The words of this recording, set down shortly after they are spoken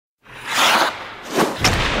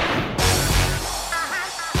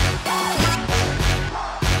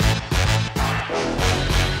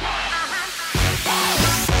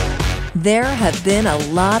There have been a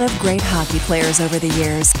lot of great hockey players over the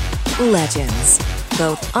years. Legends,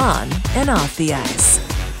 both on and off the ice.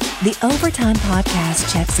 The Overtime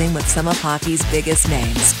Podcast checks in with some of hockey's biggest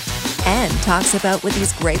names and talks about what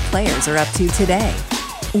these great players are up to today.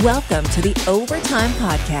 Welcome to the Overtime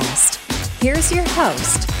Podcast. Here's your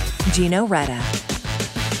host, Gino Retta.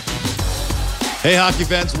 Hey, hockey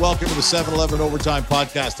fans, welcome to the 7-Eleven Overtime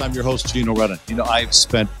Podcast. I'm your host, Gino Retta. You know, I've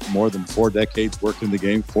spent more than 4 decades working the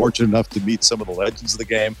game, fortunate enough to meet some of the legends of the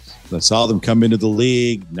game. I saw them come into the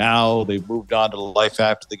league. Now they've moved on to life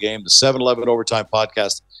after the game. The 7-Eleven Overtime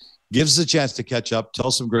Podcast gives us a chance to catch up, tell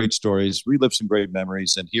some great stories, relive some great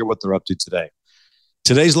memories, and hear what they're up to today.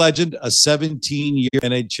 Today's legend, a 17-year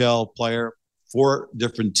NHL player, 4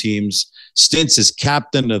 different teams, stints as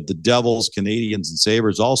captain of the Devils, Canadiens, and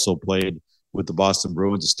Sabres, also played with the Boston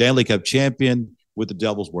Bruins, a Stanley Cup champion with the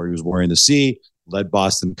Devils, where he was wearing the C, led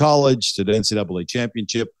Boston College to the NCAA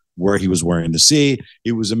championship, where he was wearing the C.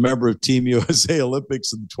 He was a member of Team USA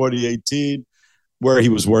Olympics in 2018, where he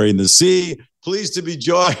was wearing the C. Pleased to be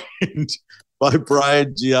joined by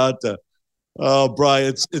Brian Gionta. Oh,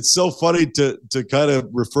 Brian, it's so funny to kind of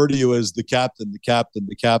refer to you as the captain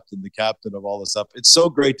of all this stuff. It's so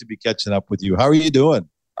great to be catching up with you. How are you doing?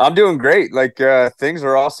 I'm doing great. Things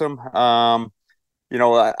are awesome. I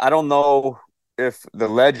don't know if the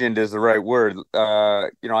legend is the right word. I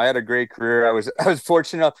had a great career. I was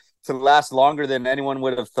fortunate enough to last longer than anyone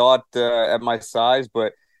would have thought at my size,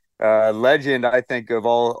 but legend, I think of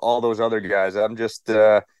all those other guys. I'm just,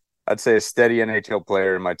 I'd say, a steady NHL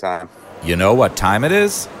player in my time. You know what time it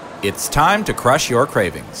is? It's time to crush your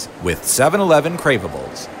cravings with 7-Eleven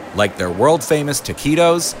Cravables, like their world-famous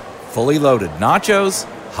taquitos, fully loaded nachos,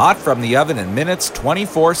 hot from the oven in minutes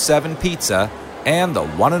 24/7 pizza, and the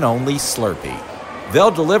one and only Slurpee. They'll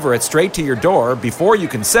deliver it straight to your door before you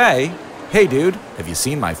can say, "Hey dude, have you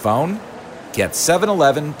seen my phone?" Get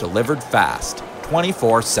 7-Eleven delivered fast,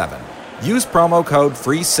 24/7. Use promo code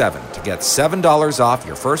FREE7 to get $7 off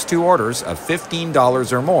your first 2 orders of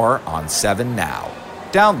 $15 or more on 7 Now.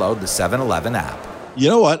 Download the 7-Eleven app. You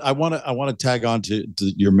know what? I want to tag on to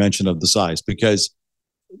your mention of the size, because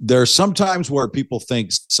there are some times where people think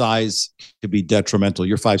size could be detrimental.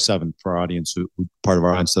 You're 5'7", for our audience who part of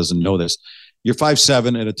our audience doesn't know this. You're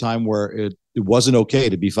 5'7" at a time where it wasn't okay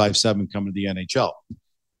to be 5'7" coming to the NHL.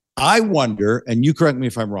 I wonder, and you correct me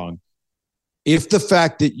if I'm wrong, if the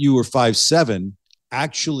fact that you were 5'7"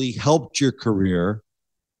 actually helped your career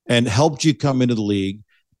and helped you come into the league,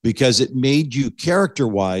 because it made you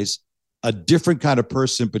character-wise a different kind of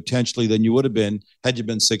person potentially than you would have been had you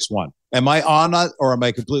been 6'1". Am I on that, or am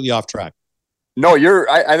I completely off track? No,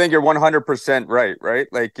 I think you're 100% right?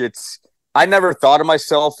 I never thought of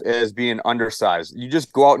myself as being undersized. You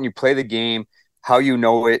just go out and you play the game how you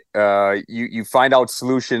know it. You find out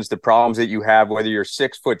solutions to problems that you have, whether you're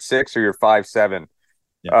 6'6" or you're 5'7".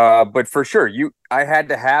 Yeah. But for sure, I had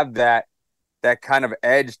to have that kind of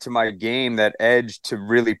edge to my game, that edge to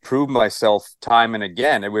really prove myself time and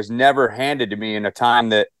again. It was never handed to me in a time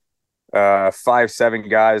that 5'7"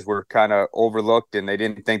 guys were kind of overlooked, and they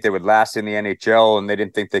didn't think they would last in the NHL, and they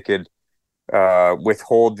didn't think they could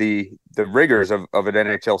withhold the rigors of an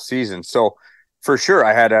NHL season. So for sure,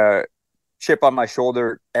 I had a chip on my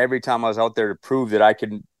shoulder every time I was out there to prove that I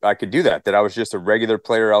could do that I was just a regular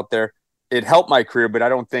player out there. It helped my career, but I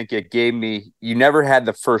don't think it gave me, you never had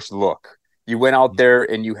the first look. You went out there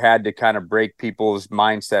and you had to kind of break people's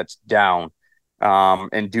mindsets down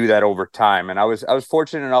and do that over time. And I was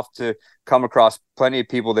fortunate enough to come across plenty of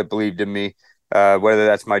people that believed in me, whether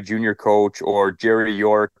that's my junior coach or Jerry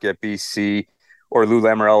York at BC or Lou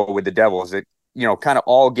Lamoriello with the Devils. It, kind of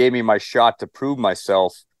all gave me my shot to prove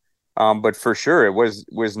myself. But for sure, it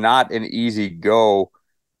was not an easy go.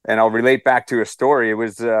 And I'll relate back to a story. It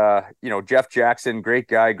was, Jeff Jackson, great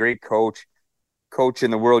guy, great coach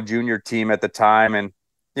in the World Junior team at the time. And,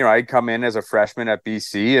 I'd come in as a freshman at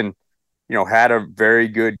BC and, had a very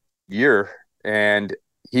good year. And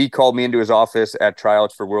he called me into his office at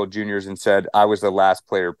tryouts for World Juniors and said I was the last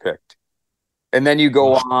player picked. And then you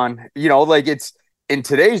go on, it's in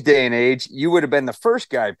today's day and age, you would have been the first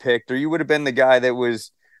guy picked, or you would have been the guy that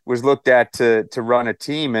was looked at to run a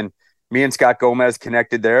team. And me and Scott Gomez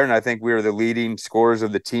connected there, and I think we were the leading scorers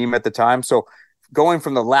of the team at the time. So going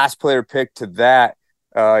from the last player pick to that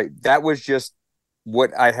was just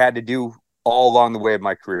what I had to do all along the way of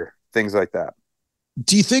my career, things like that.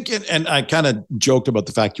 Do you think, and I kind of joked about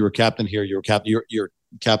the fact you were captain here, you're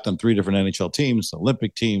captain 3 different NHL teams,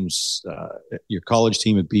 Olympic teams, your college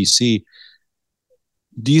team at BC.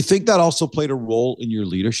 Do you think that also played a role in your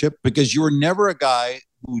leadership? Because you were never a guy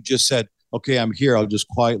who just said, okay, I'm here, I'll just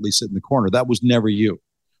quietly sit in the corner. That was never you.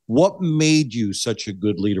 What made you such a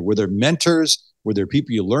good leader? Were there mentors? Were there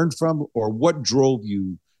people you learned from? Or what drove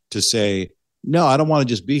you to say, no, I don't want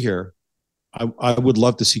to just be here. I would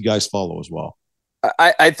love to see guys follow as well.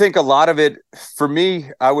 I think a lot of it for me,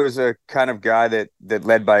 I was a kind of guy that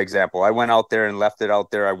led by example. I went out there and left it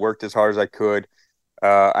out there. I worked as hard as I could.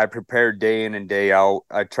 I prepared day in and day out.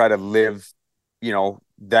 I try to live,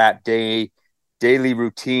 that daily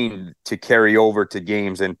routine to carry over to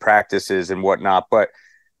games and practices and whatnot. But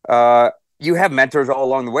you have mentors all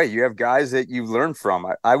along the way. You have guys that you learn from.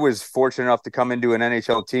 I was fortunate enough to come into an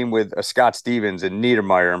NHL team with Scott Stevens and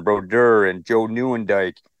Niedermeyer and Brodeur and Joe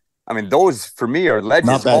Nieuwendyk. I mean, those for me are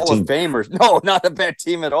legends, Hall of Famers. No, not a bad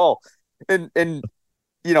team at all. And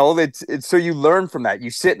it's so you learn from that. You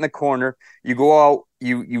sit in the corner, you go out,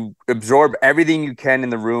 you absorb everything you can in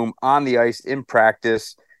the room, on the ice, in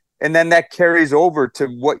practice, and then that carries over to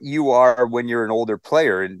what you are when you're an older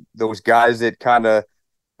player. And those guys that kind of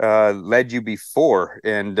led you before,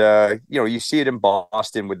 and you see it in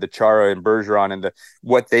Boston with the Chara and Bergeron and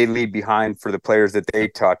what they leave behind for the players that they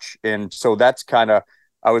touch. And so that's kind of,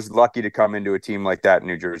 I was lucky to come into a team like that in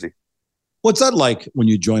New Jersey. What's that like when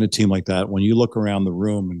you join a team like that, when you look around the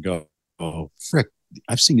room and go, oh, frick,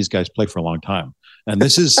 I've seen these guys play for a long time, and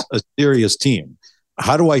this is a serious team.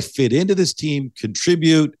 How do I fit into this team,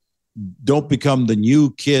 contribute, don't become the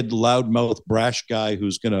new kid, loudmouth, brash guy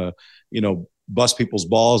who's going to, bust people's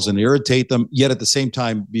balls and irritate them, yet at the same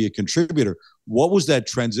time be a contributor? What was that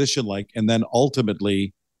transition like? And then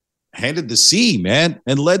ultimately handed the C, man,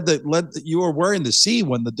 and you were wearing the C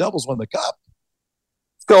when the Devils won the cup.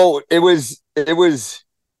 So it was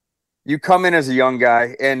you come in as a young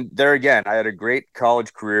guy, and there again, I had a great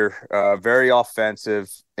college career, very offensive,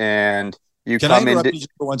 and Can I interrupt you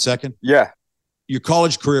for 1 second? Yeah. Your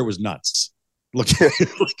college career was nuts. Look,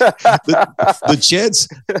 the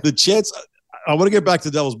chance. I want to get back to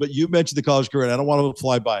the Devils, but you mentioned the college career, and I don't want to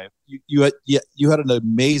fly by it. You had an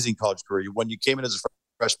amazing college career. When you came in as a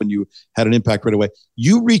freshman, you had an impact right away.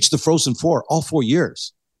 You reached the Frozen Four all 4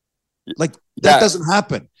 years. Like that doesn't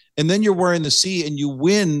happen. And then you're wearing the C and you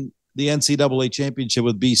win the NCAA championship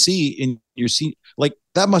with BC in your C. Like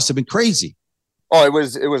that must have been crazy. Oh, it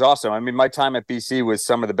was awesome. I mean, my time at BC was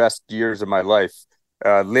some of the best years of my life.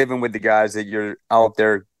 Living with the guys that you're out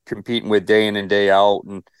there competing with day in and day out.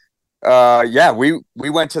 And we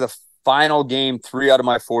went to the final game 3 out of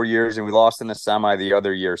my 4 years, and we lost in the semi the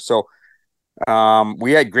other year. So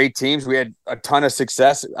we had great teams. We had a ton of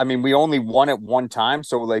success. I mean, we only won it one time.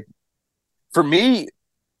 So like for me,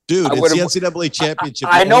 dude, it's the NCAA championship.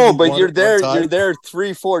 I know, but you're there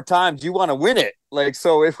 3-4 times. You want to win it. Like,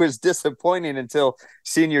 so it was disappointing until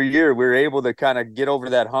senior year. We were able to kind of get over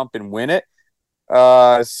that hump and win it.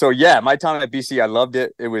 So yeah, my time at BC, I loved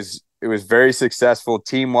it. It was very successful,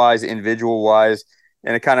 team wise, individual wise,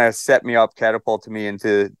 and it kind of set me up, catapulted me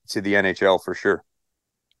into the NHL for sure.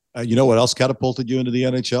 You know what else catapulted you into the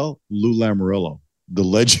NHL? Lou Lamoriello, the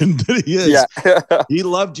legend that he is. Yeah. He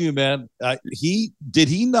loved you, man. Did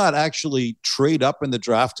he not actually trade up in the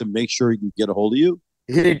draft to make sure he can get a hold of you?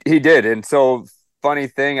 He did. And so funny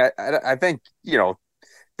thing, I think,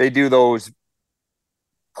 they do those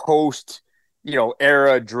post,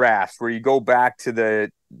 era drafts where you go back to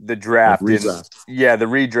the draft. Like redraft. The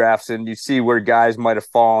redrafts, and you see where guys might have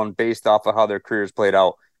fallen based off of how their careers played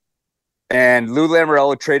out. And Lou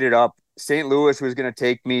Lamoriello traded up. St. Louis was going to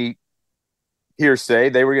take me, hearsay,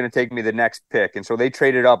 they were going to take me the next pick. And so they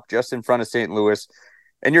traded up just in front of St. Louis.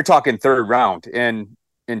 And you're talking third round. And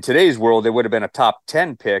in today's world, it would have been a top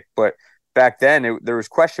 10 pick. But back then, there was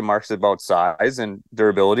question marks about size and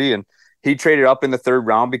durability. And he traded up in the third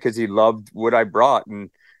round because he loved what I brought. And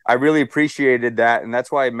I really appreciated that. And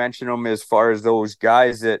that's why I mentioned him as far as those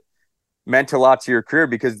guys that meant a lot to your career,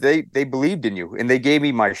 because they believed in you and they gave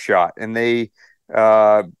me my shot, and they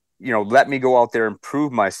let me go out there and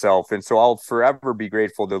prove myself. And so I'll forever be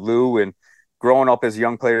grateful to Lou, and growing up as a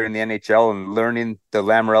young player in the NHL and learning the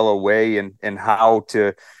Lamoriello way and how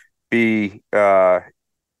to be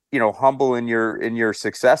humble in your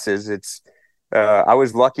successes. It's I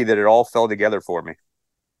was lucky that it all fell together for me.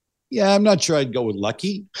 Yeah, I'm not sure I'd go with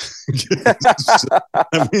lucky.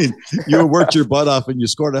 I mean, you worked your butt off and you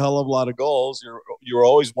scored a hell of a lot of goals. You were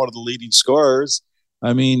always one of the leading scorers.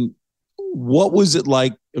 I mean, what was it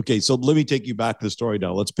like? Okay, so let me take you back to the story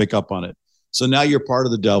now. Let's pick up on it. So now you're part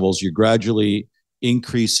of the Devils. You're gradually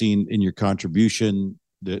increasing in your contribution.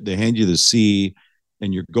 They hand you the C,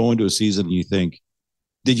 and you're going to a season and you think,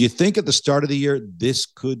 did you think at the start of the year, this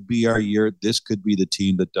could be our year? This could be the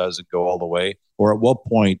team that doesn't go all the way? Or at what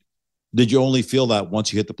point did you only feel that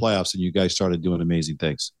once you hit the playoffs and you guys started doing amazing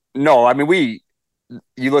things? No, I mean,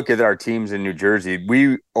 you look at our teams in New Jersey,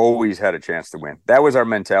 we always had a chance to win. That was our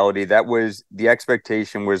mentality. That was the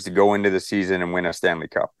expectation, was to go into the season and win a Stanley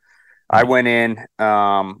Cup. I went in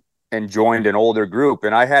and joined an older group,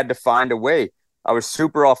 and I had to find a way. I was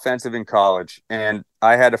super offensive in college, and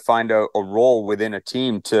I had to find a role within a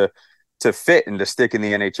team to fit and to stick in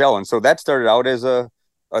the NHL. And so that started out as a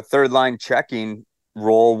third line checking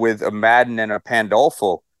role with a Madden and a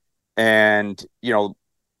Pandolfo, and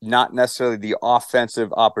not necessarily the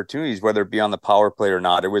offensive opportunities, whether it be on the power play or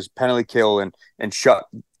not. It was penalty kill and shut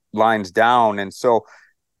lines down. And so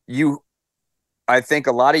I think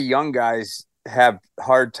a lot of young guys have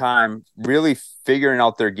hard time really figuring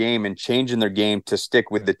out their game and changing their game to stick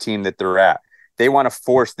with the team that they're at. They want to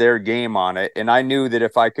force their game on it. And I knew that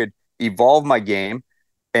if I could evolve my game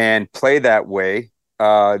and play that way,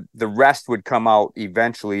 the rest would come out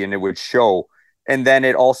eventually and it would show. And then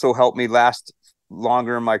it also helped me last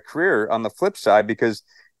longer in my career on the flip side, because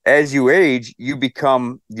as you age, you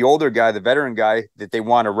become the older guy, the veteran guy that they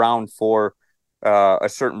want around for a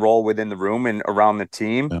certain role within the room and around the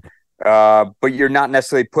team. Yeah. But you're not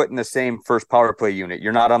necessarily put in the same first power play unit.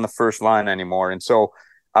 You're not on the first line anymore. And so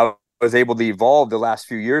I was able to evolve the last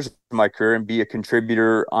few years of my career and be a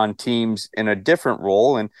contributor on teams in a different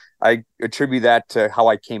role. And I attribute that to how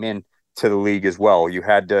I came in to the league as well. You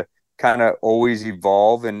had to kind of always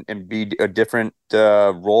evolve and be a different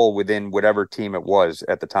role within whatever team it was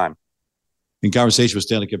at the time. In conversation with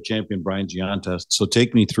Stanley Cup champion Brian Gionta. So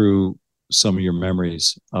take me through some of your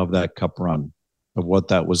memories of that cup run, of what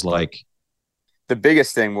that was like. The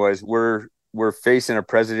biggest thing was we're facing a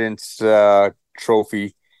President's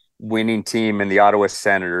Trophy winning team in the Ottawa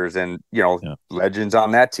Senators, and legends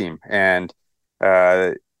on that team, and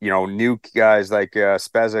new guys like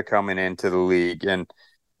Spezza coming into the league. And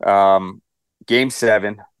Game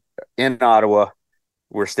 7 in Ottawa,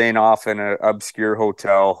 we're staying off in an obscure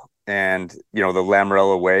hotel, and the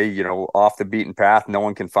Lamorella way, off the beaten path, no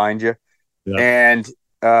one can find you. Yeah. And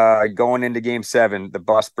going into Game 7, the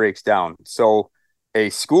bus breaks down, so a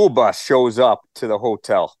school bus shows up to the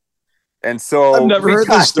hotel. And so I've never heard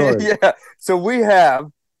this story. Yeah. So we have,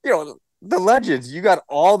 the legends. You got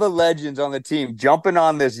all the legends on the team jumping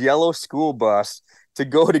on this yellow school bus to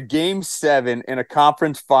go to Game 7 in a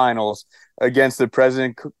conference finals against the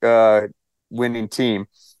President winning team.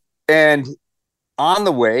 And on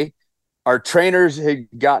the way, our trainers had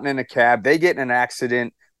gotten in a cab. They get in an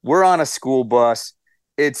accident. We're on a school bus.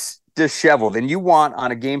 It's disheveled. And you want,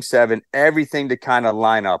 on a Game 7, everything to kind of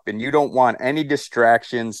line up. And you don't want any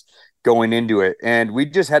distractions going into it. And we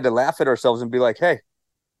just had to laugh at ourselves and be like, hey,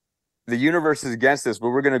 the universe is against us, but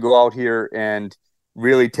we're going to go out here and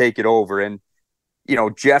really take it over. And,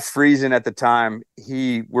 Jeff Friesen at the time,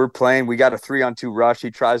 we're playing, we got a 3-on-2 rush. He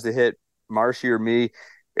tries to hit Marshy or me.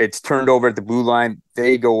 It's turned over at the blue line.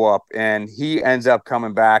 They go up, and he ends up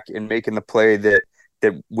coming back and making the play that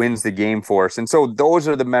wins the game for us. And so those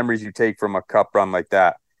are the memories you take from a cup run like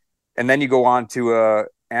that. And then you go on to a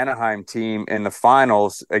Anaheim team in the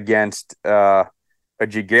finals against a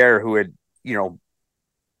Jaguar who had,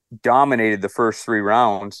 dominated the first 3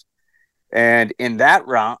 rounds. And in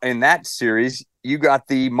that series, you got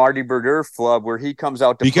the Marty Brodeur flub where he comes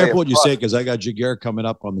out to be play careful what you say, because I got Jaguar coming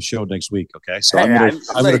up on the show next week. Okay, so I'm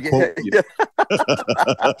gonna quote you.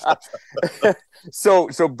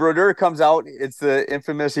 So Brodeur comes out. It's the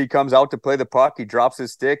infamous. He comes out to play the puck. He drops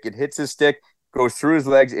his stick. It hits his stick, goes through his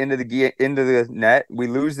legs into the net. We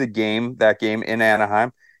lose that game in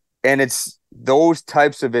Anaheim, and it's those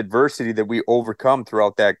types of adversity that we overcome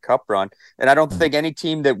throughout that cup run. And I don't think any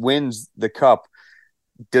team that wins the cup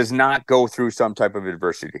does not go through some type of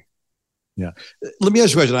adversity. Yeah. Let me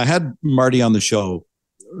ask you a question. I had Marty on the show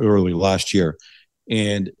early last year,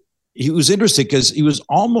 and he was interesting because he was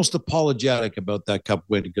almost apologetic about that cup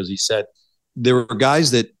win, because he said there were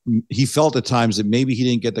guys that he felt at times that maybe he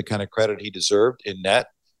didn't get the kind of credit he deserved in net.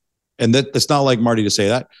 And that's not like Marty to say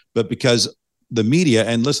that, but because the media,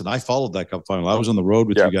 and listen, I followed that cup final. I was on the road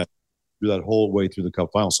with you guys through that whole way through the cup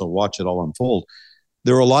final, so watch it all unfold.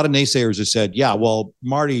 There were a lot of naysayers who said, yeah, well,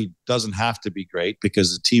 Marty doesn't have to be great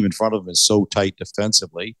because the team in front of him is so tight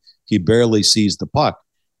defensively. He barely sees the puck.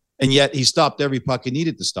 And yet he stopped every puck he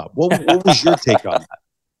needed to stop. What was your take on that?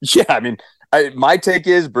 Yeah, I mean, my take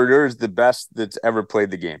is Brodeur is the best that's ever played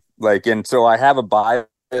the game. And so I have a bias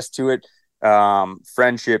to it,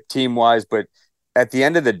 friendship, team-wise. But at the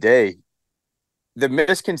end of the day, the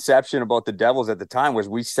misconception about the Devils at the time was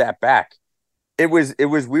we sat back. It was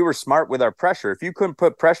we were smart with our pressure. If you couldn't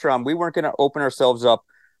put pressure on, we weren't going to open ourselves up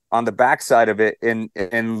on the backside of it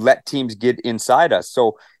and let teams get inside us.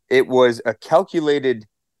 So it was a calculated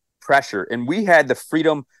pressure, and we had the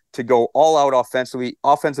freedom to go all out offensively,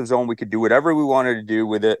 offensive zone. We could do whatever we wanted to do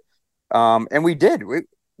with it. And we did.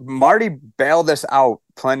 Marty bailed us out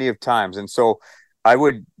plenty of times. And so I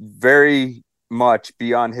would very much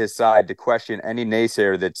be on his side to question any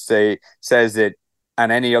naysayer that says that on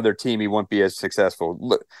any other team he wouldn't be as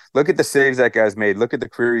successful. Look at the saves that guy's made. Look at the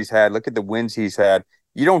career he's had. Look at the wins he's had.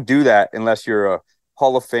 You don't do that unless you're a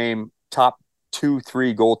Hall of Fame top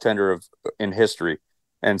 2-3 goaltender in history.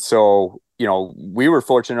 And so, we were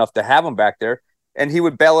fortunate enough to have him back there, and he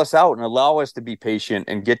would bail us out and allow us to be patient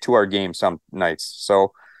and get to our game some nights.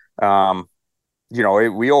 So, we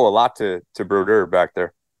owe a lot to Brodeur back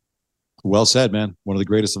there. Well said, man. One of the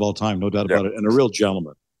greatest of all time, no doubt about it. And a real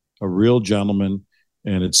gentleman.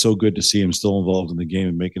 And it's so good to see him still involved in the game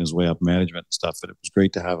and making his way up management and stuff. And it was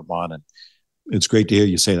great to have him on. And it's great to hear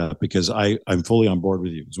you say that, because I'm fully on board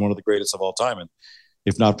with you. He's one of the greatest of all time. And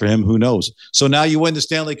if not for him, who knows? So now you win the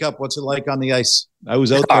Stanley Cup. What's it like on the ice? I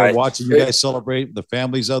was out there watching you guys celebrate. The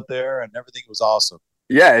family's out there and everything was awesome.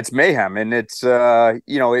 Yeah, it's mayhem. And it's,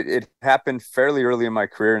 it happened fairly early in my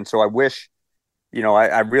career. And so I wish,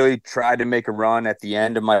 I really tried to make a run at the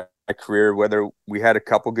end of my career, whether we had a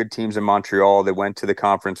couple good teams in Montreal that went to the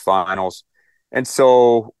conference finals. And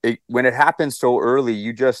so when it happens so early,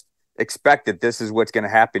 you just expect that this is what's going to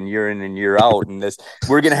happen year in and year out. And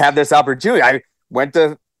we're going to have this opportunity. I went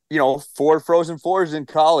to, 4 Frozen Fours in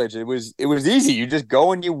college. It was easy. You just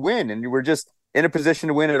go and you win, and you were just in a position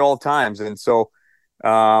to win at all times. And so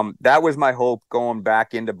that was my hope going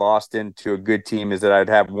back into Boston to a good team, is that I'd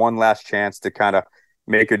have one last chance to kind of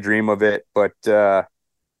make a dream of it. But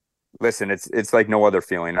listen, it's like no other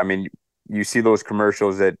feeling. I mean, you see those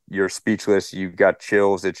commercials that you're speechless, you got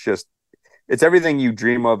chills. It's everything you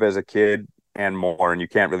dream of as a kid and more, and you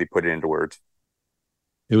can't really put it into words.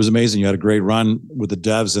 It was amazing. You had a great run with the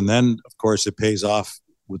Devs, and then, of course, it pays off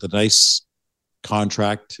with a nice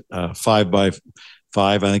contract, 5x5,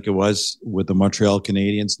 I think it was, with the Montreal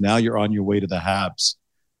Canadiens. Now you're on your way to the Habs.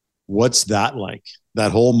 What's that like?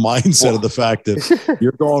 That whole mindset of the fact that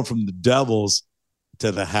you're going from the Devils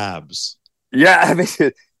to the Habs. Yeah, I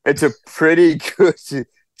mean, it's a pretty good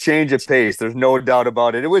change of pace. There's no doubt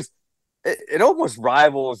about it. It almost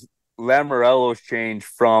rivals Lamoriello's change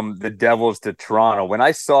from the Devils to Toronto. When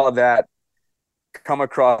I saw that come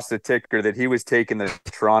across the ticker that he was taking the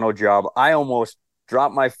Toronto job, I almost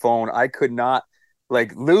dropped my phone. I could not,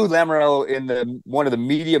 Lou Lamoriello in one of the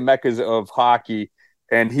media meccas of hockey,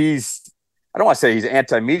 and I don't want to say he's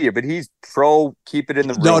anti-media, but he's pro keep it in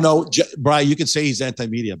the room. No, Brian, you can say he's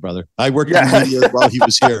anti-media, brother. I worked in media while he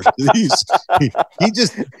was here. He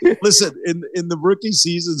just, listen, in the rookie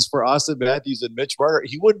seasons for Austin Matthews and Mitch Marner,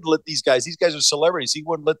 he wouldn't let these guys are celebrities. He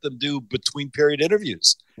wouldn't let them do between period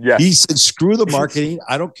interviews. Yeah. He said, screw the marketing.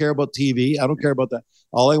 I don't care about TV. I don't care about that.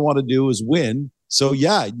 All I want to do is win. So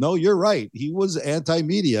no, you're right. He was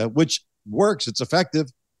anti-media, which works. It's effective.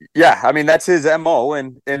 Yeah, I mean, that's his MO.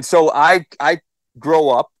 And so I grow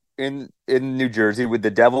up in New Jersey with the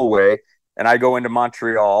Devil way, and I go into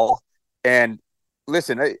Montreal. And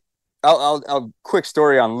listen, I'll quick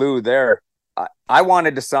story on Lou there. I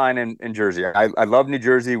wanted to sign in Jersey. I love New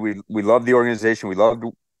Jersey. We love the organization. We loved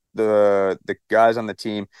the guys on the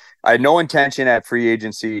team. I had no intention at free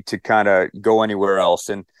agency to kind of go anywhere else.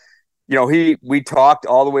 And, we talked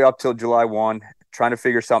all the way up till July 1, trying to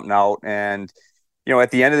figure something out. And,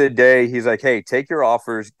 at the end of the day, he's like, hey, take your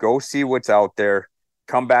offers, go see what's out there,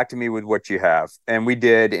 come back to me with what you have. And we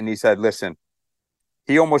did. And he said, listen,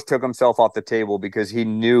 he almost took himself off the table because he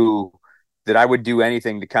knew that I would do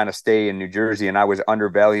anything to kind of stay in New Jersey, and I was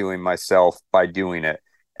undervaluing myself by doing it.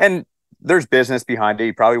 And there's business behind it.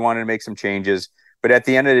 He probably wanted to make some changes. But at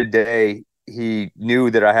the end of the day, he knew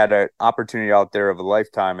that I had an opportunity out there of a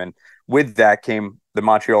lifetime. And with that came the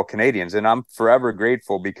Montreal Canadiens. And I'm forever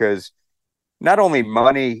grateful, because not only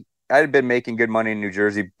money, I had been making good money in New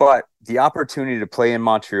Jersey, but the opportunity to play in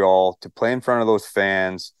Montreal, to play in front of those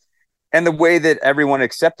fans, and the way that everyone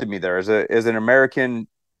accepted me there as an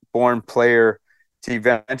American-born player, to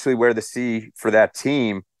eventually wear the C for that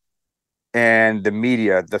team, and the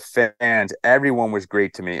media, the fans, everyone was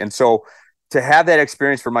great to me. And so to have that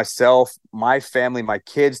experience for myself, my family, my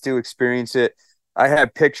kids to experience it, I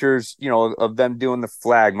had pictures, of them doing the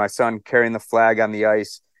flag, my son carrying the flag on the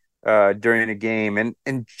ice during a game,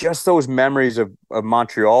 and just those memories of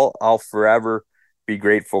Montreal, I'll forever be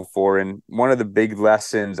grateful for. And one of the big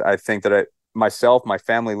lessons I think that my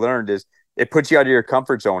family learned is it puts you out of your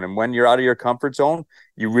comfort zone. And when you're out of your comfort zone,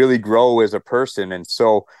 you really grow as a person. And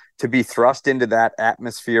so to be thrust into that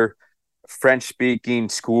atmosphere, French speaking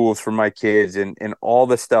schools for my kids, and all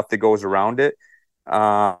the stuff that goes around it.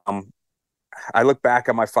 I look back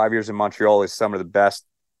on my 5 years in Montreal as some of the best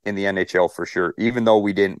in the NHL for sure, even though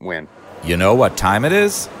we didn't win. You know what time it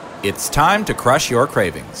is? It's time to crush your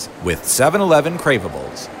cravings with 7-Eleven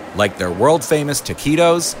Cravables, like their world-famous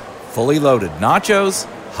taquitos, fully loaded nachos,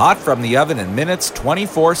 hot from the oven in minutes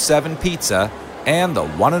 24/7 pizza, and the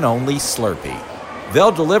one and only Slurpee.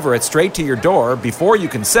 They'll deliver it straight to your door before you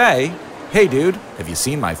can say, "Hey dude, have you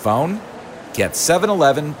seen my phone?" Get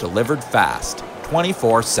 7-Eleven delivered fast,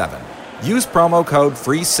 24/7. Use promo code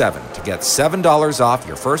FREE7 to get $7 off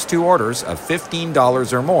your first 2 orders of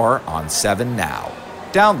 $15 or more on 7 Now.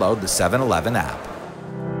 Download the 7-Eleven app.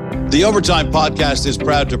 The Overtime Podcast is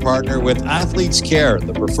proud to partner with Athletes Care,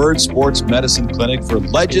 the preferred sports medicine clinic for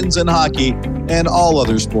legends in hockey and all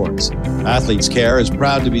other sports. Athletes Care is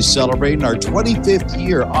proud to be celebrating our 25th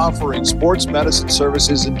year offering sports medicine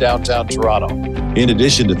services in downtown Toronto. In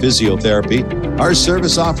addition to physiotherapy, our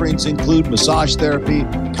service offerings include massage therapy,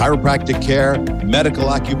 chiropractic care, medical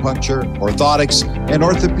acupuncture, orthotics, and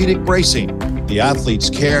orthopedic bracing. The Athletes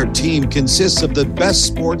Care team consists of the best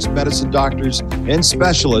sports medicine doctors and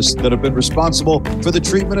specialists that have been responsible for the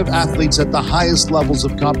treatment of athletes at the highest levels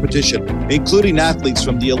of competition, including athletes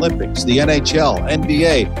from the Olympics, the NHL,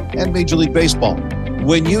 NBA, and Major League Baseball.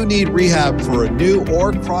 When you need rehab for a new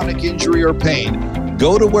or chronic injury or pain,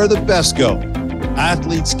 go to where the best go.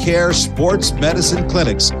 Athletes Care Sports Medicine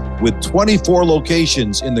Clinics with 24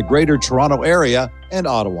 locations in the Greater Toronto Area and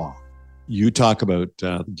Ottawa. You talk about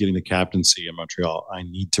getting the captaincy in Montreal. I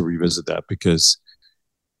need to revisit that because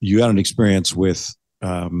you had an experience with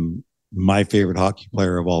my favorite hockey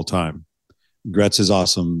player of all time. Gretz is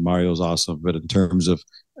awesome. Mario's awesome. But in terms of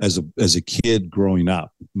as a kid growing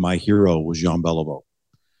up, my hero was Jean Beliveau.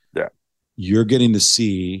 Yeah. You're getting to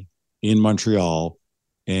see in Montreal,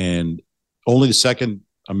 and only the second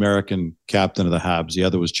American captain of the Habs. The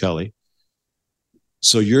other was Chelly.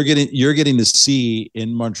 So you're getting to see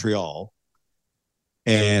in Montreal.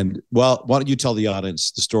 And well, why don't you tell the audience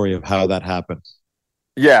the story of how that happened?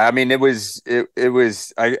 Yeah, I mean, it was.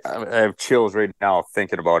 I have chills right now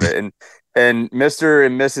thinking about it. And Mr.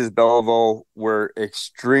 and Mrs. Beliveau were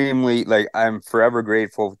extremely, like, I'm forever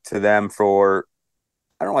grateful to them for,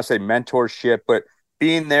 I don't want to say mentorship, but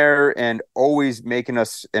being there and always making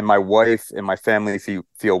us and my wife and my family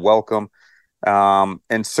feel welcome.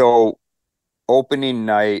 And so opening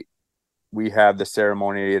night, we have the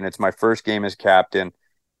ceremony, and it's my first game as captain,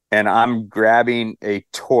 and I'm grabbing a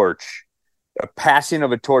torch, a passing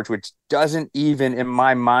of a torch, which doesn't even in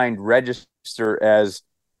my mind register as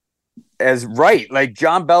right. Like,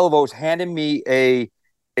 John Beliveau's handing me a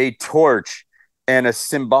torch, and a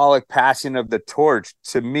symbolic passing of the torch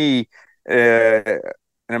to me, an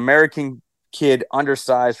American kid,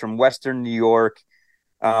 undersized from Western New York,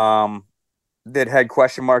 that had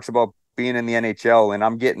question marks about being in the NHL, and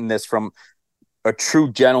I'm getting this from a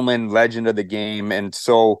true gentleman, legend of the game. And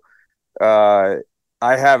so I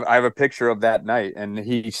have a picture of that night, and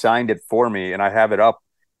he signed it for me, and I have it up,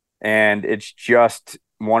 and it's just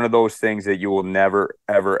one of those things that you will never,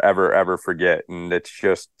 ever, ever, ever forget. And it's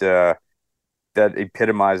just that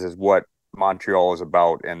epitomizes what Montreal is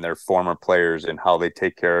about, and their former players, and how they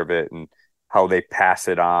take care of it, and how they pass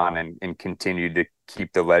it on, and continue to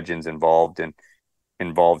keep the legends involved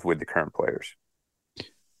with the current players.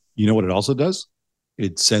 You know what it also does?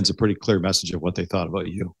 It sends a pretty clear message of what they thought about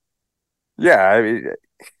you. Yeah, I mean,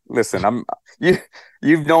 listen,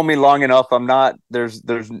 you've known me long enough. I'm not. There's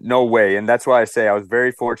no way, and that's why I say I was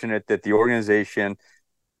very fortunate that the organization,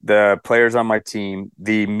 the players on my team,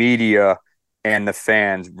 the media, and the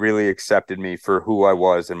fans really accepted me for who I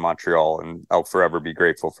was in Montreal, and I'll forever be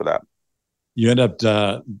grateful for that. You end up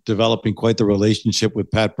developing quite the relationship with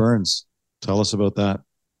Pat Burns. Tell us about that.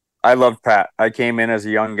 I loved Pat. I came in as a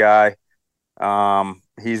young guy.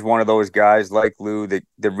 He's one of those guys like Lou that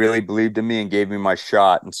really believed in me and gave me my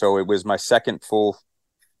shot. And so it was my second full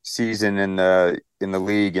season in the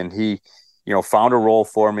league, and he, found a role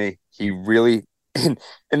for me. He really, in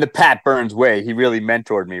the Pat Burns way, he really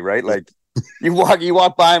mentored me, right? Like, you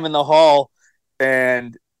walk by him in the hall,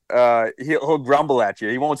 and he'll grumble at you.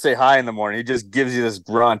 He won't say hi in the morning. He just gives you this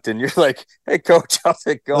grunt, and you're like, "Hey, coach, how's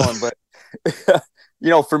it going?" But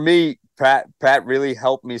for me, Pat really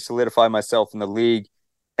helped me solidify myself in the league.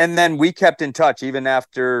 And then we kept in touch even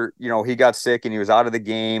after, he got sick and he was out of the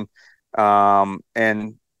game. And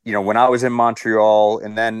when I was in Montreal,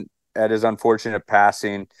 and then at his unfortunate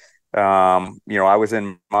passing, I was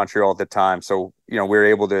in Montreal at the time. So, we were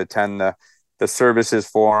able to attend the services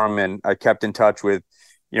for him, and I kept in touch with,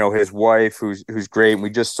 his wife, who's great. And we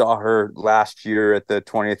just saw her last year at the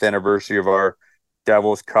 20th anniversary of our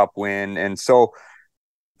Devils Cup win. And so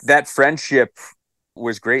that friendship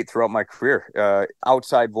was great throughout my career.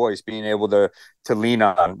 Outside voice, being able to lean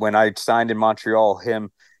on. When I signed in Montreal,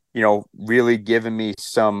 him, really giving me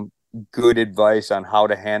some good advice on how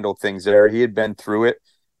to handle things there. He had been through it.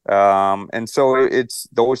 And so it's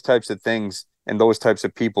those types of things and those types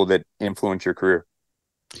of people that influence your career.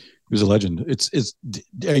 He was a legend.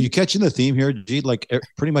 Are you catching the theme here, G? Like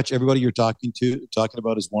pretty much everybody you're talking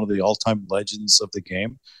about is one of the all-time legends of the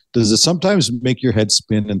game. Does it sometimes make your head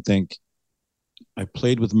spin and think, I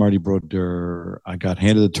played with Marty Brodeur. I got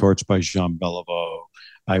handed the torch by Jean Beliveau.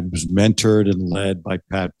 I was mentored and led by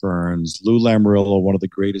Pat Burns, Lou Lamoriello, one of the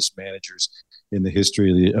greatest managers in the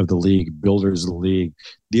history of the league, builders of the league.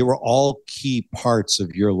 They were all key parts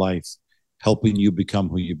of your life, helping you become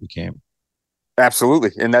who you became.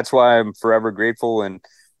 Absolutely. And that's why I'm forever grateful.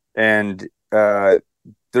 And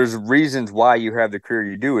there's reasons why you have the career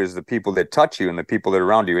you do is the people that touch you and the people that are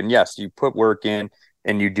around you. And yes, you put work in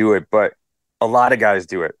and you do it, but a lot of guys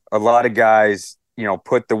do it. A lot of guys,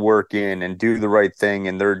 put the work in and do the right thing.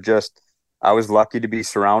 And I was lucky to be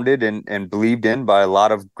surrounded and believed in by a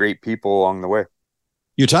lot of great people along the way.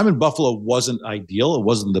 Your time in Buffalo wasn't ideal. It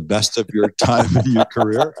wasn't the best of your time in your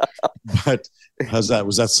career, but was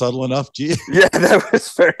that subtle enough, G? Yeah, that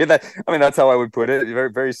was that's how I would put it.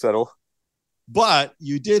 Very, very subtle. But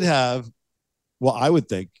you did have, well, I would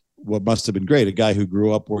think what must have been great, a guy who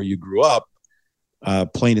grew up where you grew up,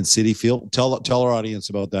 playing in Citi Field. Tell our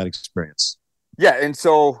audience about that experience. Yeah, and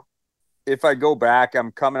so if I go back,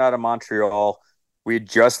 I'm coming out of Montreal. We had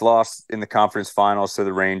just lost in the conference finals to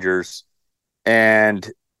the Rangers, and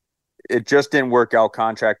it just didn't work out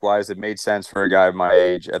contract-wise. It made sense for a guy of my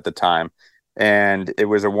age at the time, and it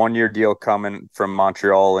was a one-year deal coming from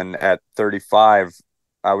Montreal, and at 35,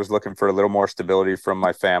 I was looking for a little more stability from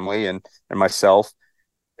my family and myself.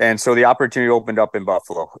 And so the opportunity opened up in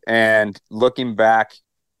Buffalo. And looking back,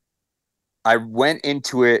 I went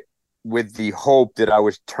into it with the hope that I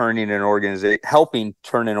was helping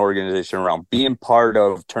turn an organization around, being part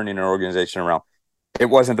of turning an organization around. It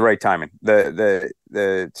wasn't the right timing.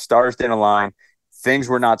 The stars didn't align. Things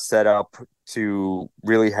were not set up to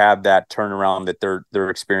really have that turnaround that they're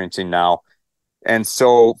experiencing now. And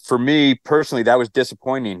so for me personally, that was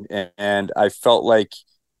disappointing. And I felt like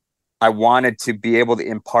I wanted to be able to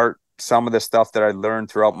impart some of the stuff that I learned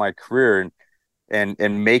throughout my career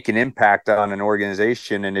and make an impact on an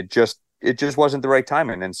organization. And it just wasn't the right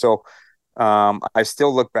timing. And so I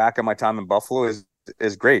still look back at my time in Buffalo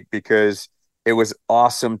is great because it was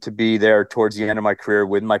awesome to be there towards the end of my career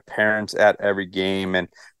with my parents at every game and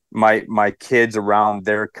my kids around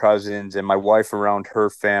their cousins and my wife around her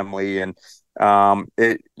family. And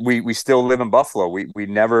we still live in Buffalo. We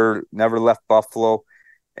never left Buffalo.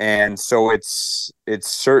 And so it's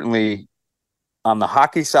certainly on the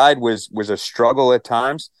hockey side was a struggle at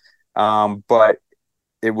times. But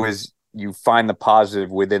it was, you find the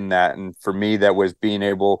positive within that. And for me, that was being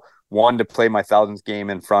able, one, to play my 1000th game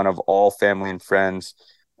in front of all family and friends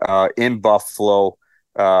in Buffalo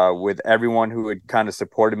with everyone who had kind of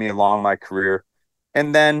supported me along my career.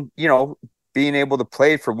 And then, being able to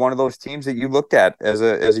play for one of those teams that you looked at as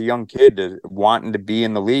a young kid, wanting to be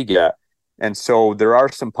in the league at. And so there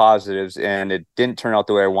are some positives, and it didn't turn out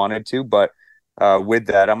the way I wanted to. But with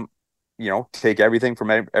that, I'm, take everything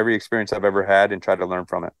from every experience I've ever had and try to learn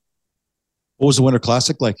from it. What was the Winter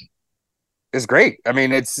Classic like? It's great. I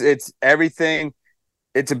mean, it's everything.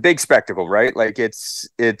 It's a big spectacle, right? Like it's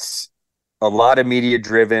a lot of media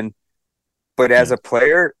driven, but as a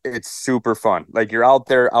player, it's super fun. Like you're out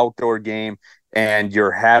there, outdoor game, and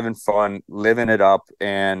you're having fun, living it up.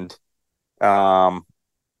 And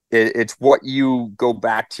it's what you go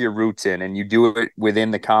back to your roots in, and you do it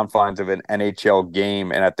within the confines of an NHL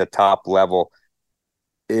game and at the top level.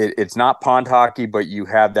 It's not pond hockey, but you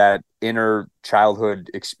have that inner childhood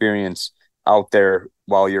experience out there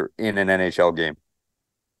while you're in an NHL game.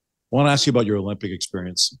 I want to ask you about your Olympic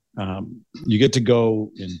experience. You get to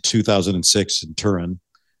go in 2006 in Turin,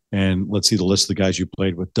 and let's see the list of the guys you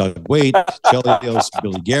played with: Doug Waite, Chelios,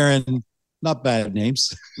 Billy Guerin. Not bad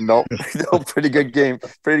names. Nope. No, pretty good game.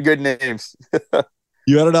 Pretty good names.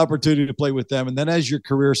 You had an opportunity to play with them, and then as your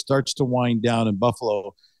career starts to wind down in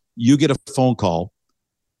Buffalo, you get a phone call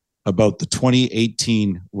about the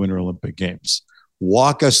 2018 Winter Olympic Games.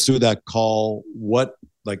 Walk us through that call, what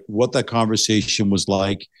that conversation was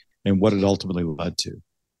like, and what it ultimately led to.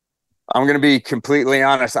 I'm going to be completely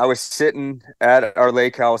honest. I was sitting at our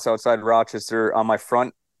lake house outside Rochester on my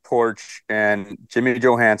front porch, and Jimmy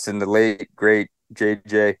Johansson, the late, great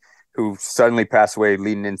JJ, who suddenly passed away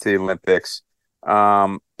leading into the Olympics,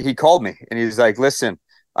 he called me, and he's like, listen,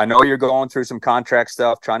 I know you're going through some contract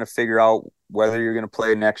stuff, trying to figure out whether you're going to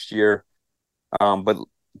play next year. But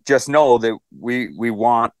just know that we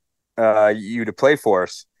want you to play for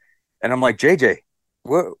us. And I'm like, JJ,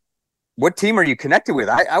 what team are you connected with?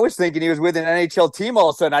 I was thinking he was with an NHL team all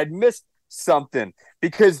of a sudden. I'd missed something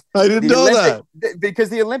because I didn't know that. Because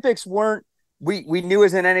the Olympics weren't, we knew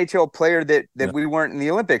as an NHL player that we weren't in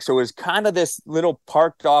the Olympics. So it was kind of this little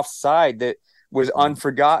parked off side that was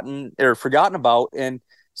forgotten about. And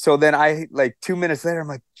so then I, like 2 minutes later, I'm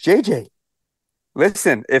like, JJ,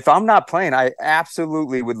 listen, if I'm not playing, I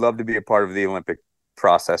absolutely would love to be a part of the Olympic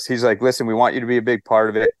process. He's like, listen, we want you to be a big part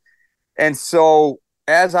of it. And so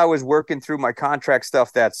as I was working through my contract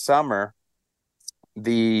stuff that summer,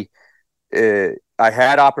 I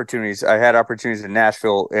had opportunities. I had opportunities in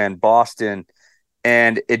Nashville and Boston,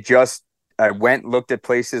 and I went and looked at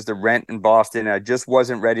places to rent in Boston. I just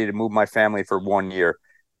wasn't ready to move my family for 1 year.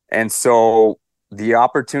 And so the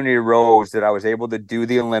opportunity arose that I was able to do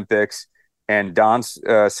the Olympics, and Don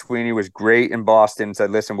Sweeney was great in Boston and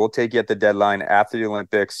said, listen, we'll take you at the deadline after the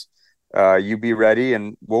Olympics. You be ready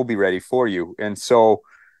and we'll be ready for you. And so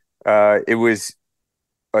it was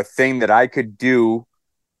a thing that I could do,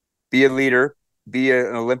 be a leader, be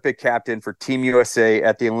an Olympic captain for Team USA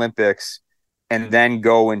at the Olympics, and then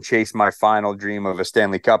go and chase my final dream of a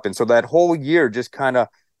Stanley Cup. And so that whole year just kind of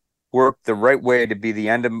worked the right way to be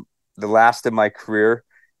the last of my career.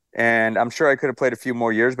 And I'm sure I could have played a few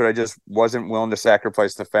more years, but I just wasn't willing to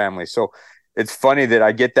sacrifice the family. So it's funny that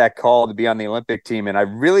I get that call to be on the Olympic team, and I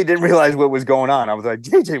really didn't realize what was going on. I was like,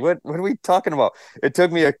 JJ, what are we talking about? It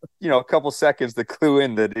took me a couple seconds to clue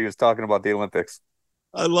in that he was talking about the Olympics.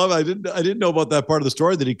 I love it. I didn't know about that part of the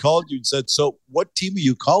story that he called you and said, so what team are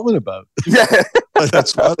you calling about? Yeah.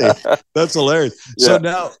 That's funny. That's hilarious. Yeah. So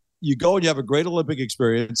now you go and you have a great Olympic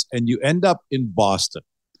experience and you end up in Boston,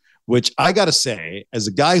 which I got to say, as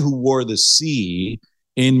a guy who wore the C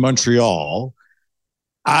in Montreal,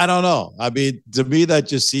 I don't know. I mean, to me, that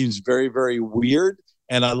just seems very, very weird.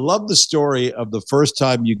 And I love the story of the first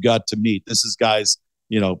time you got to meet. This is guys,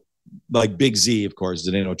 like Big Z, of course.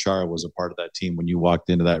 Zdeno Chara was a part of that team when you walked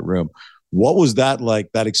into that room. What was that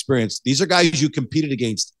like, that experience? These are guys you competed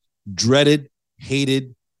against, dreaded,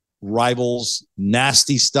 hated, rivals,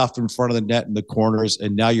 nasty stuff in front of the net in the corners,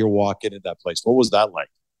 and now you're walking in that place. What was that like?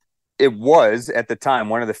 It was, at the time,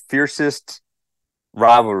 one of the fiercest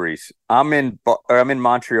rivalries. I'm in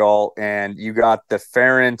Montreal, and you got the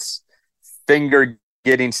Ferentz finger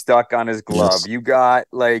getting stuck on his glove. Yes. You got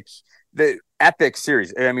like the epic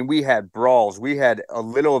series. I mean, we had brawls. We had a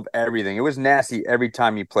little of everything. It was nasty every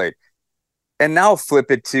time you played. And now flip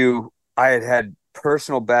it to, I had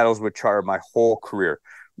personal battles with Chara my whole career,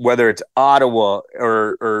 whether it's Ottawa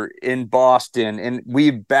or in Boston. And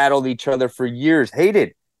we battled each other for years,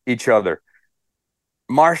 hated each other.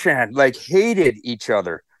 Marchand, hated each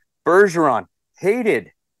other. Bergeron,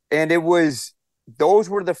 hated. And those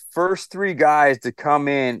were the first three guys to come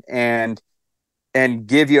in and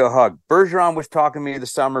give you a hug. Bergeron was talking to me the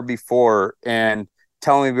summer before and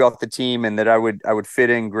telling me about the team and that I would fit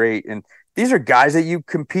in great. And these are guys that you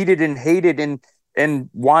competed and hated and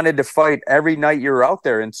wanted to fight every night you were out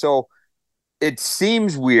there. And so it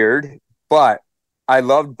seems weird, but I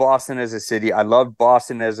loved Boston as a city. I loved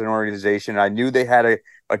Boston as an organization. I knew they had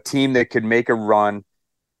a team that could make a run,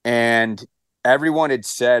 and everyone had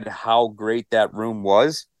said how great that room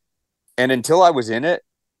was. And until I was in it,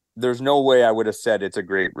 there's no way I would have said it's a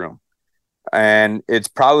great room. And it's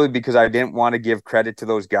probably because I didn't want to give credit to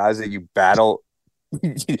those guys that you battle,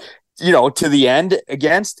 to the end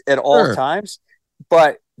against at all times.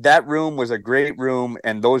 But that room was a great room,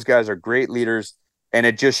 and those guys are great leaders. And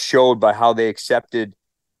it just showed by how they accepted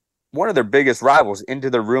one of their biggest rivals into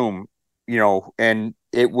the room, and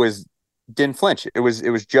didn't flinch. It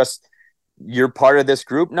was just, you're part of this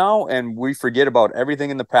group now, and we forget about everything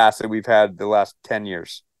in the past that we've had the last 10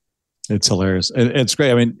 years. It's hilarious. And it's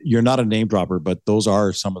great. I mean, you're not a name dropper, but those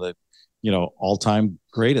are some of the, all-time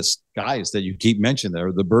greatest guys that you keep mentioning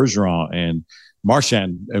there, the Bergeron and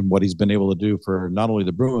Marchand, and what he's been able to do for not only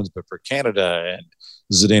the Bruins, but for Canada, and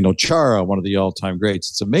Zdeno Chara, one of the all-time greats.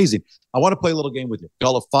 It's amazing. I want to play a little game with you.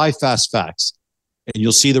 Call it 5 fast facts, and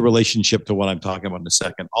you'll see the relationship to what I'm talking about in a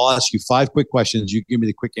second. I'll ask you 5 quick questions. You give me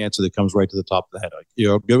the quick answer that comes right to the top of the head.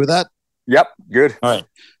 You good with that? Yep, good. All right.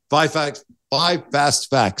 5 fast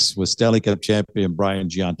facts with Stanley Cup champion Brian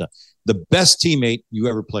Gionta. The best teammate you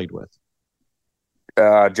ever played with?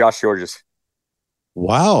 Josh Georges.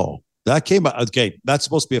 Wow. That came out. Okay, that's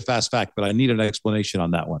supposed to be a fast fact, but I need an explanation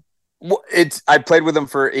on that one. Well, I played with him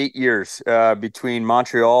for 8 years between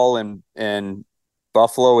Montreal and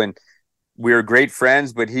Buffalo, and we were great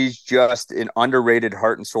friends, but he's just an underrated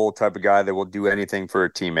heart and soul type of guy that will do anything for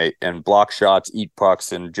a teammate and block shots, eat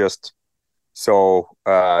pucks, and just So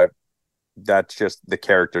that's just the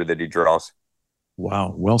character that he draws.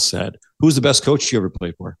 Wow, well said. Who's the best coach you ever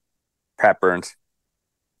played for? Pat Burns.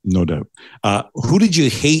 No doubt. Who did you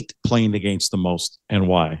hate playing against the most and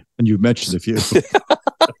why? And you've mentioned a few.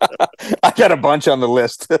 I got a bunch on the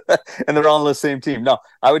list, and they're all on the same team. No,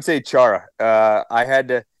 I would say Chara. I had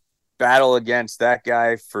to battle against that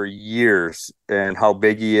guy for years, and how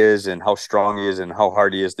big he is and how strong he is and how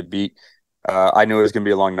hard he is to beat. I knew it was going to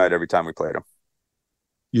be a long night every time we played him.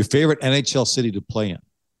 Your favorite NHL city to play in?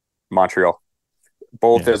 Montreal.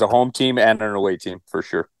 Both as a home team and an away team, for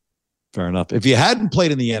sure. Fair enough. If you hadn't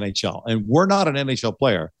played in the NHL, and we're not an NHL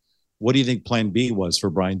player, what do you think plan B was for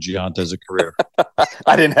Brian Gionta as a career?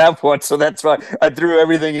 I didn't have one, so that's why I threw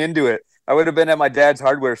everything into it. I would have been at my dad's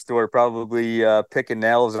hardware store, probably picking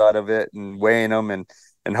nails out of it and weighing them and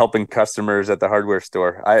helping customers at the hardware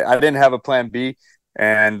store. I didn't have a plan B,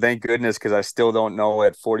 and thank goodness, because I still don't know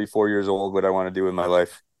at 44 years old what I want to do with my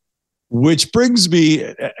life. Which brings me,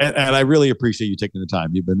 and I really appreciate you taking the time.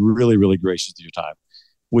 You've been really, really gracious with your time.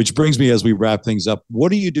 Which brings me, as we wrap things up, what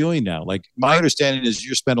are you doing now? Like, my understanding is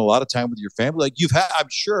you spend a lot of time with your family. Like, you've had, I'm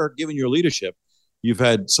sure, given your leadership, you've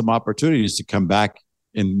had some opportunities to come back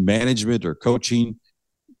in management or coaching.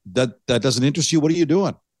 That doesn't interest you? What are you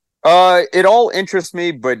doing? It all interests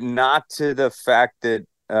me, but not to the fact that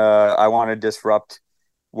I want to disrupt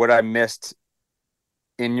what I missed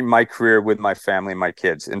in my career with my family and my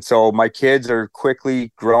kids. And so my kids are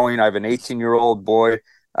quickly growing. I have an 18-year-old boy.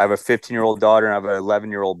 I have a 15-year-old daughter, and I have an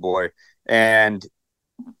 11-year-old boy. And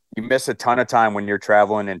you miss a ton of time when you're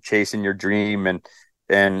traveling and chasing your dream,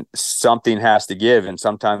 and something has to give. And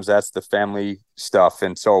sometimes that's the family stuff.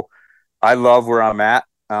 And so I love where I'm at.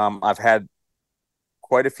 I've had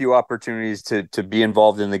quite a few opportunities to be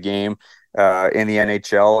involved in the game in the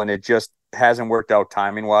NHL, and it just hasn't worked out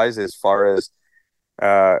timing wise as far as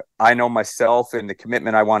I know myself and the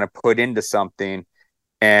commitment I want to put into something.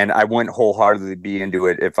 And I wouldn't wholeheartedly be into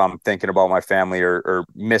it if I'm thinking about my family or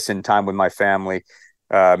missing time with my family,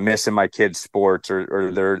 missing my kids' sports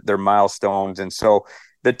or their milestones. And so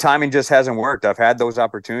the timing just hasn't worked. I've had those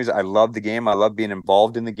opportunities. I love the game. I love being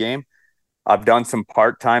involved in the game. I've done some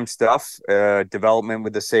part-time stuff, development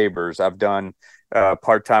with the Sabres. I've done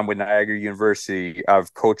part-time with Niagara University.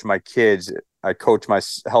 I've coached my kids. I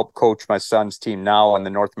help coach my son's team now on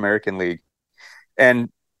the North American League. And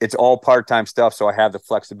it's all part-time stuff. So I have the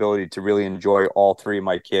flexibility to really enjoy all three of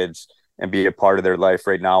my kids and be a part of their life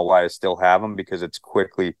right now while I still have them, because it's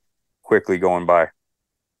quickly going by.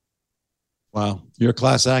 Wow. You're a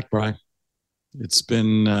class act, Brian. It's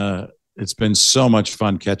been so much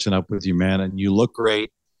fun catching up with you, man. And you look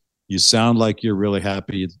great. You sound like you're really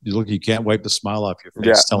happy. You can't wipe the smile off your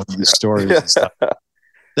face telling these stories and stuff.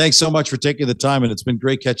 Thanks so much for taking the time, and it's been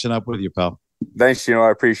great catching up with you, pal. Thanks,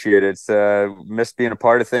 I appreciate it. It's missed being a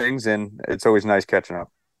part of things, and it's always nice catching up.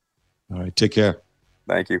 All right, take care.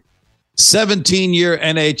 Thank you. 17-year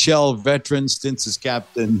NHL veteran, stints as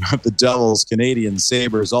captain of the Devils, Canadian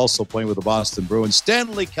Sabres, also playing with the Boston Bruins,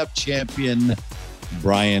 Stanley Cup champion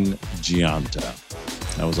Brian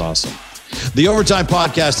Gionta. That was awesome. The Overtime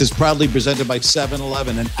Podcast is proudly presented by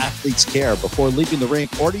 7-Eleven and Athlete's Care. Before leaving the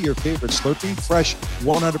rink, order your favorite Slurpee, fresh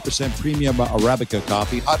 100% premium Arabica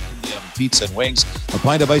coffee, hot from the oven pizza and wings, a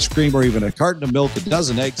pint of ice cream, or even a carton of milk, a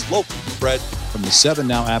dozen eggs, loaf of bread from the 7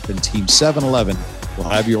 Now app, and Team 7-Eleven will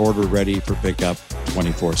have your order ready for pickup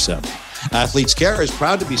 24/7. Athlete's Care is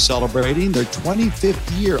proud to be celebrating their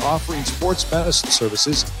 25th year, offering sports medicine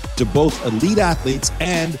services to both elite athletes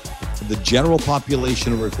and the general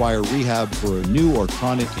population who require rehab for a new or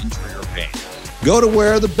chronic injury or pain. Go to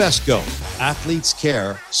where the best go. Athlete's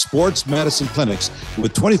Care Sports Medicine Clinics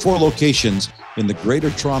with 24 locations in the Greater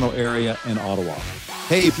Toronto Area and Ottawa.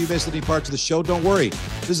 Hey, if you missed any parts of the show, don't worry.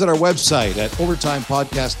 Visit our website at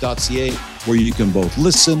overtimepodcast.ca, where you can both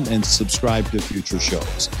listen and subscribe to future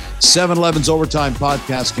shows. 7-Eleven's Overtime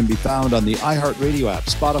Podcast can be found on the iHeartRadio app,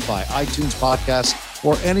 Spotify, iTunes Podcasts,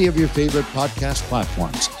 or any of your favorite podcast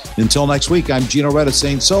platforms. Until next week, I'm Gino Reda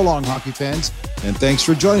saying so long, hockey fans, and thanks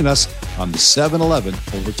for joining us on the 7-Eleven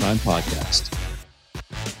Overtime Podcast.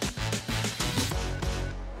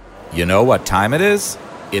 You know what time it is?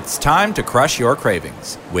 It's time to crush your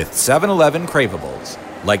cravings with 7-Eleven Cravables,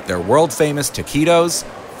 like their world-famous taquitos,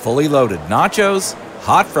 fully loaded nachos,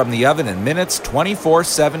 hot from the oven in minutes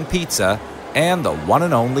 24/7 pizza, and the one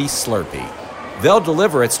and only Slurpee. They'll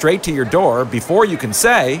deliver it straight to your door before you can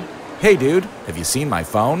say, "Hey dude, have you seen my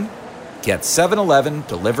phone?" Get 7-Eleven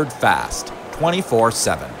delivered fast,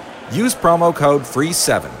 24/7. Use promo code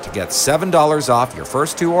FREE7 to get $7 off your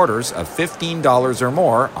first two orders of $15 or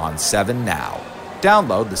more on 7 Now.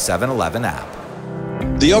 Download the 7-Eleven app.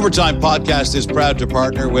 The Overtime Podcast is proud to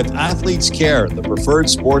partner with Athletes Care, the preferred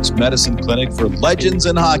sports medicine clinic for legends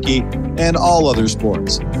in hockey and all other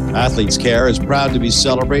sports. Athletes Care is proud to be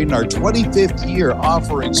celebrating our 25th year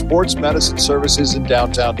offering sports medicine services in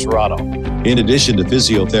downtown Toronto. In addition to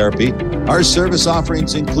physiotherapy, our service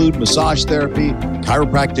offerings include massage therapy,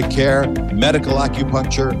 chiropractic care, medical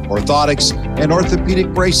acupuncture, orthotics, and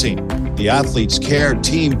orthopedic bracing. The Athletes Care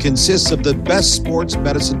team consists of the best sports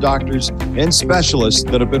medicine doctors and specialists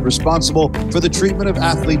that have been responsible for the treatment of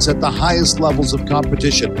athletes at the highest levels of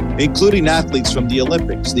competition, including athletes from the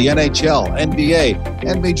Olympics, the NHL, NBA,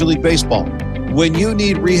 and Major League Baseball. When you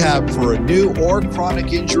need rehab for a new or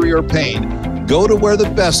chronic injury or pain, go to where the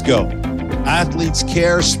best go. Athletes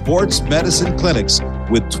Care Sports Medicine Clinics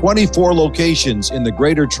with 24 locations in the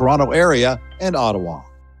Greater Toronto Area and Ottawa.